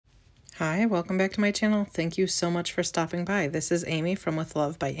Hi, welcome back to my channel. Thank you so much for stopping by. This is Amy from With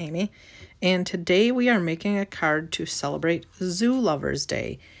Love by Amy, and today we are making a card to celebrate Zoo Lovers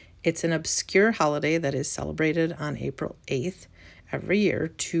Day. It's an obscure holiday that is celebrated on April 8th every year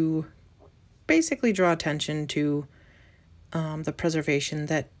to basically draw attention to the preservation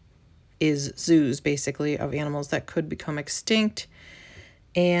that is zoos, basically, of animals that could become extinct.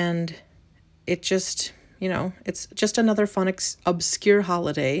 And it just, it's just another fun, obscure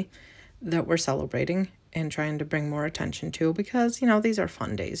holiday that we're celebrating and trying to bring more attention to because, these are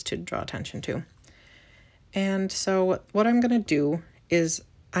fun days to draw attention to. And so what I'm going to do is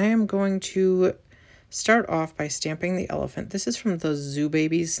I am going to start off by stamping the elephant. This is from the Zoo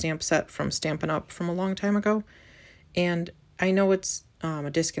Babies stamp set from Stampin' Up! From a long time ago. And I know it's a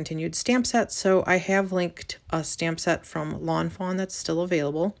discontinued stamp set, so I have linked a stamp set from Lawn Fawn that's still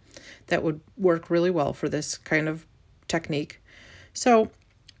available that would work really well for this kind of technique. So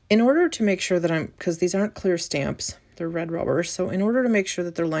in order to make sure that because these aren't clear stamps, they're red rubber, so in order to make sure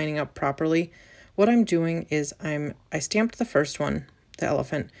that they're lining up properly, what I'm doing is I stamped the first one, the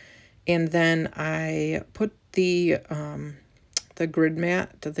elephant, and then I put the grid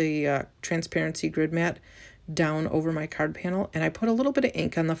mat, the transparency grid mat, down over my card panel, and I put a little bit of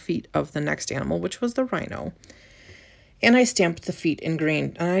ink on the feet of the next animal, which was the rhino. And I stamped the feet in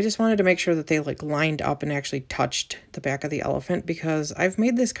green, and I just wanted to make sure that they lined up and actually touched the back of the elephant, because I've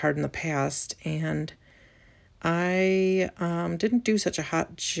made this card in the past and I didn't do such a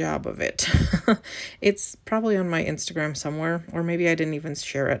hot job of it. It's probably on my Instagram somewhere, or maybe I didn't even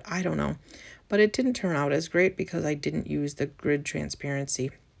share it. I don't know. But it didn't turn out as great because I didn't use the grid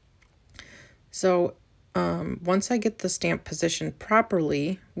transparency. So once I get the stamp positioned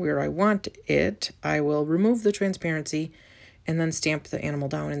properly where I want it, I will remove the transparency and then stamp the animal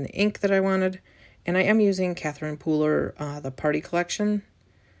down in the ink that I wanted. And I am using Catherine Pooler, the Party Collection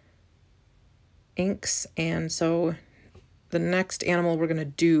inks. And so the next animal we're going to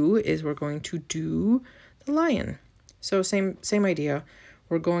do is we're going to do the lion. So same idea.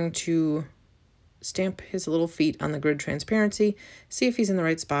 We're going to stamp his little feet on the grid transparency, see if he's in the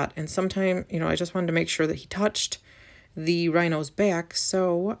right spot. And sometime, I just wanted to make sure that he touched the rhino's back.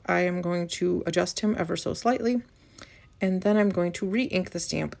 So I am going to adjust him ever so slightly. And then I'm going to re-ink the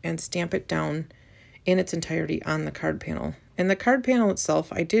stamp and stamp it down in its entirety on the card panel. And the card panel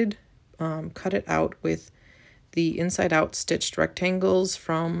itself, I did cut it out with the inside out stitched rectangles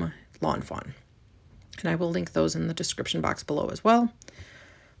from Lawn Fawn. And I will link those in the description box below as well.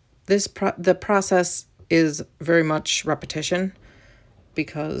 The process is very much repetition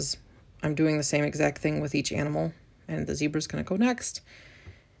because I'm doing the same exact thing with each animal, and the zebra's going to go next.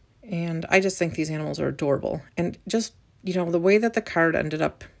 And I just think these animals are adorable. And just, the way that the card ended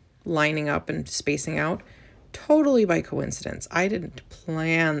up lining up and spacing out, totally by coincidence. I didn't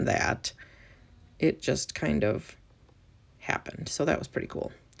plan that. It just kind of happened. So that was pretty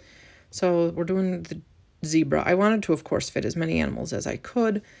cool. So we're doing the zebra. I wanted to, of course, fit as many animals as I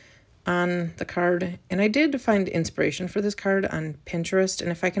could on the card, and I did find inspiration for this card on Pinterest.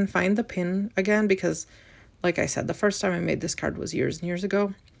 And if I can find the pin again, because like I said, the first time I made this card was years and years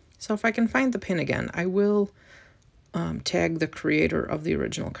ago, so if I can find the pin again, I will tag the creator of the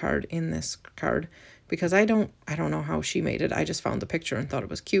original card in this card, because I don't know how she made it. I just found the picture and thought it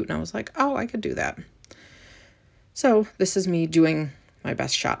was cute, and I was like, oh, I could do that. So this is me doing my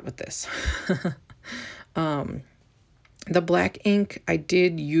best shot with this. The black ink, I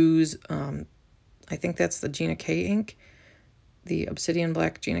did use, I think that's the Gina K ink, the Obsidian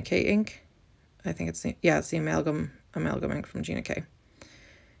Black Gina K ink. I think it's it's the amalgam ink from Gina K.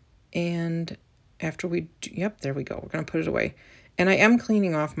 And after yep, there we go. We're going to put it away. And I am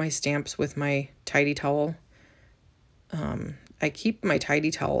cleaning off my stamps with my Tidy Towel. I keep my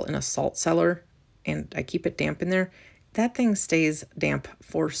Tidy Towel in a salt cellar, and I keep it damp in there. That thing stays damp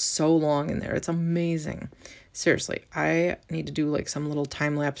for so long in there. It's amazing. Seriously, I need to do some little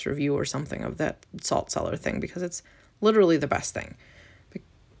time-lapse review or something of that salt cellar thing, because it's literally the best thing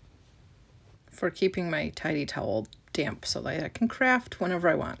for keeping my Tidy Towel damp so that I can craft whenever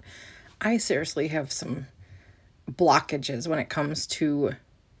I want. I seriously have some blockages when it comes to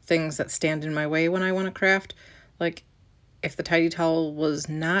things that stand in my way when I want to craft. Like, if the Tidy Towel was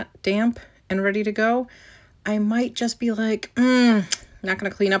not damp and ready to go, I might just be like, not going to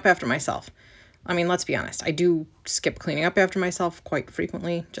clean up after myself. I mean, let's be honest. I do skip cleaning up after myself quite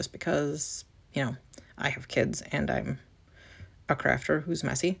frequently just because, I have kids and I'm a crafter who's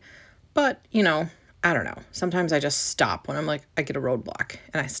messy. But, I don't know. Sometimes I just stop when I'm like, I get a roadblock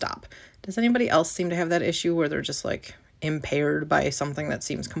and I stop. Does anybody else seem to have that issue where they're just impaired by something that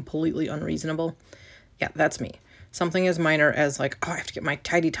seems completely unreasonable? Yeah, that's me. something as minor as like, oh, I have to get my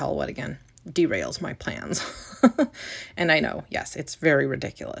tidy towel wet again, derails my plans. And I know, yes, it's very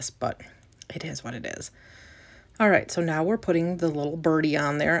ridiculous, but it is what it is. All right, so now we're putting the little birdie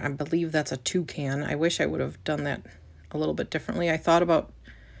on there. I believe that's a toucan. I wish I would have done that a little bit differently. I thought about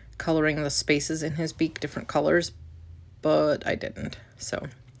coloring the spaces in his beak different colors, but I didn't. So,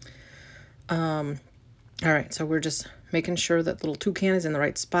 all right, so we're just making sure that little toucan is in the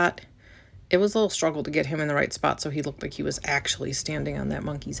right spot. It was a little struggle to get him in the right spot so he looked like he was actually standing on that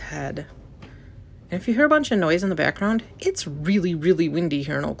monkey's head. And if you hear a bunch of noise in the background, it's really, really windy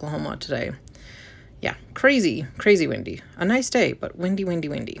here in Oklahoma today. Yeah, crazy, crazy windy. A nice day, but windy, windy,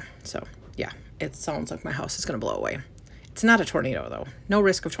 windy. So, yeah, it sounds like my house is going to blow away. It's not a tornado, though. No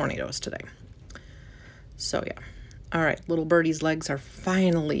risk of tornadoes today. So, yeah. All right, little birdie's legs are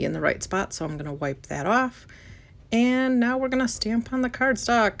finally in the right spot, so I'm going to wipe that off. And now we're going to stamp on the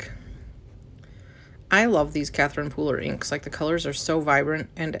cardstock. I love these Catherine Pooler inks. Like, the colors are so vibrant.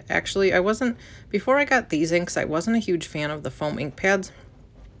 And actually, before I got these inks, I wasn't a huge fan of the foam ink pads.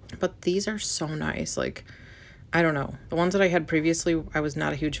 But these are so nice. Like, I don't know. The ones that I had previously, I was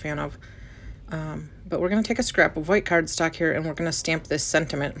not a huge fan of. But we're going to take a scrap of white cardstock here, and we're going to stamp this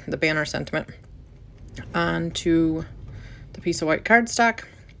sentiment, the banner sentiment, onto the piece of white cardstock.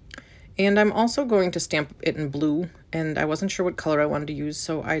 And I'm also going to stamp it in blue, and I wasn't sure what color I wanted to use,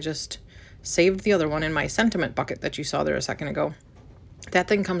 so I just saved the other one in my sentiment bucket that you saw there a second ago. That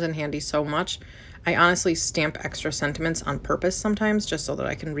thing comes in handy so much. I honestly stamp extra sentiments on purpose sometimes just so that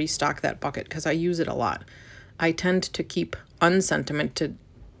I can restock that bucket because I use it a lot. I tend to keep unsentimented,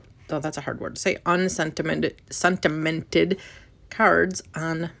 though that's a hard word to say, unsentimented cards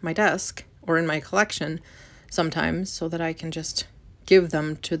on my desk or in my collection sometimes so that I can just give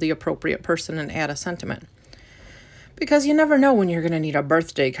them to the appropriate person and add a sentiment. Because you never know when you're going to need a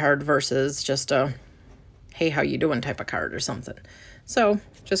birthday card versus just a, hey, how you doing type of card or something. So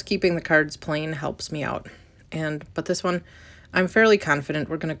just keeping the cards plain helps me out. But this one, I'm fairly confident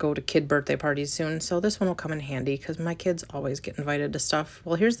we're going to go to kid birthday parties soon. So this one will come in handy because my kids always get invited to stuff.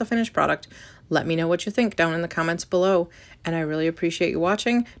 Well, here's the finished product. Let me know what you think down in the comments below. And I really appreciate you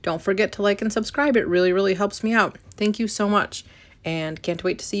watching. Don't forget to like and subscribe. It really, really helps me out. Thank you so much. And can't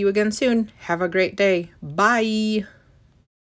wait to see you again soon. Have a great day. Bye.